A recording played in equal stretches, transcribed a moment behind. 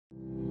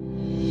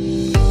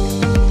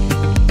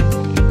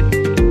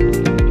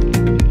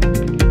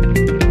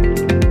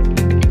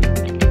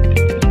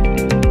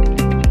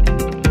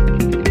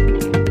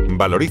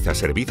valoriza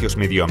servicios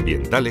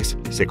medioambientales,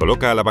 se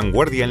coloca a la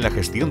vanguardia en la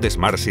gestión de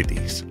Smart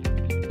Cities.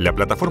 La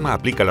plataforma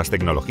aplica las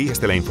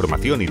tecnologías de la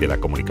información y de la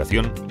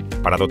comunicación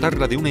para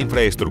dotarla de una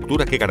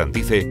infraestructura que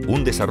garantice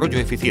un desarrollo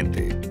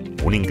eficiente,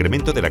 un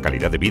incremento de la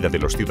calidad de vida de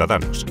los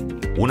ciudadanos,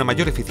 una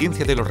mayor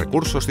eficiencia de los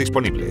recursos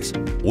disponibles,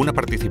 una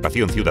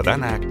participación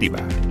ciudadana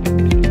activa.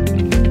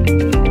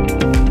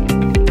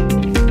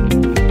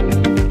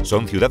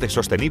 Son ciudades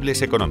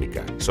sostenibles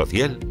económica,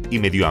 social y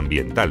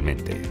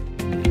medioambientalmente.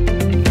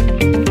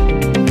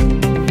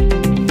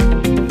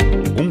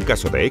 Un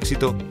caso de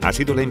éxito ha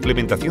sido la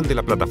implementación de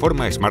la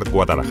plataforma Smart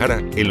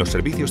Guadalajara en los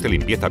servicios de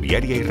limpieza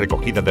viaria y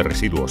recogida de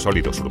residuos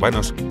sólidos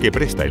urbanos que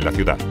presta en la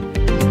ciudad.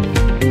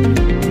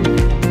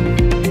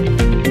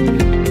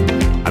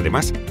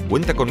 Además,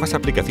 cuenta con más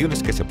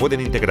aplicaciones que se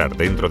pueden integrar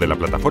dentro de la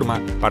plataforma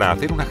para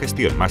hacer una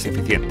gestión más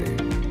eficiente.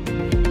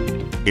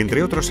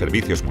 Entre otros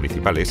servicios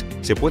municipales,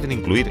 se pueden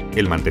incluir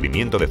el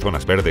mantenimiento de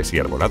zonas verdes y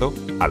arbolado,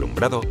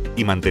 alumbrado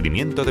y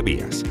mantenimiento de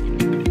vías.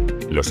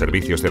 Los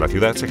servicios de la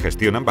ciudad se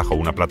gestionan bajo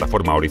una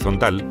plataforma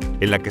horizontal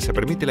en la que se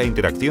permite la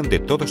interacción de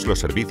todos los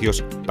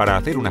servicios para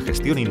hacer una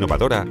gestión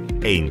innovadora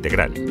e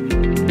integral.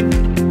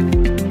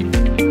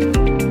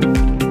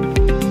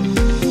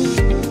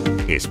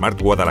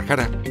 Smart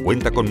Guadalajara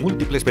cuenta con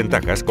múltiples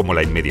ventajas como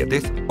la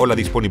inmediatez o la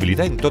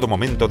disponibilidad en todo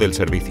momento del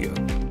servicio.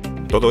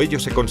 Todo ello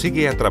se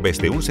consigue a través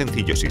de un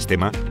sencillo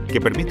sistema que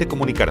permite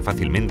comunicar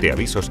fácilmente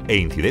avisos e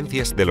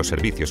incidencias de los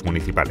servicios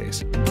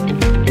municipales.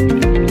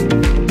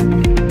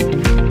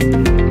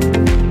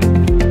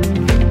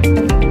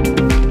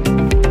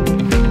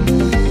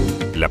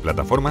 La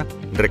plataforma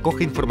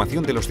recoge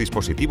información de los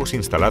dispositivos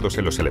instalados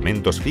en los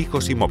elementos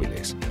fijos y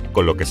móviles,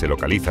 con lo que se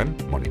localizan,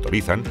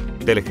 monitorizan,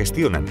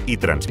 telegestionan y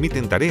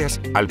transmiten tareas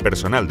al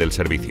personal del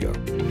servicio.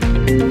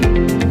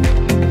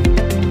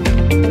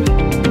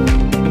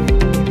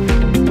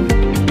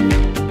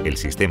 El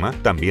sistema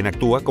también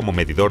actúa como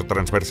medidor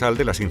transversal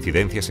de las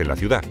incidencias en la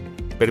ciudad,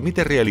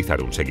 permite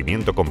realizar un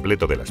seguimiento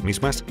completo de las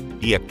mismas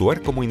y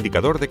actuar como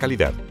indicador de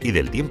calidad y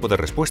del tiempo de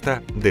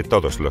respuesta de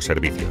todos los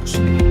servicios.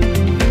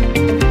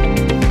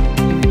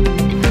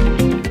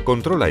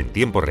 Controla en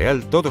tiempo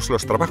real todos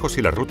los trabajos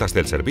y las rutas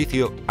del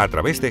servicio a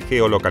través de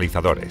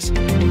geolocalizadores.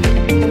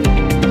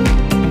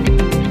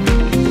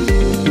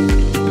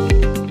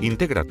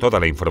 Integra toda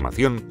la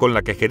información con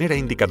la que genera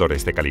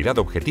indicadores de calidad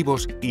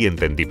objetivos y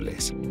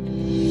entendibles.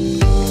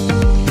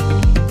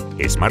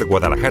 Smart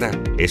Guadalajara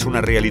es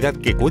una realidad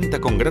que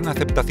cuenta con gran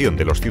aceptación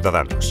de los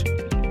ciudadanos.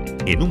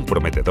 En un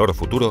prometedor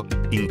futuro,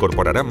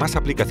 incorporará más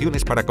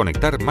aplicaciones para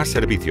conectar más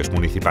servicios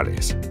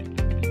municipales.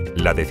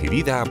 La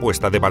decidida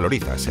apuesta de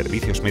Valoriza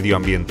Servicios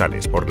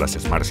Medioambientales por las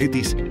Smart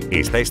Cities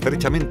está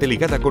estrechamente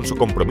ligada con su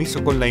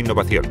compromiso con la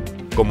innovación,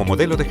 como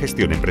modelo de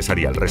gestión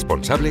empresarial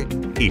responsable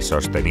y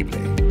sostenible.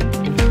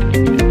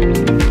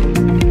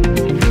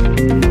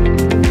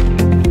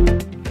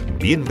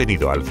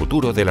 Bienvenido al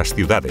futuro de las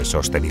ciudades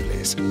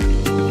sostenibles.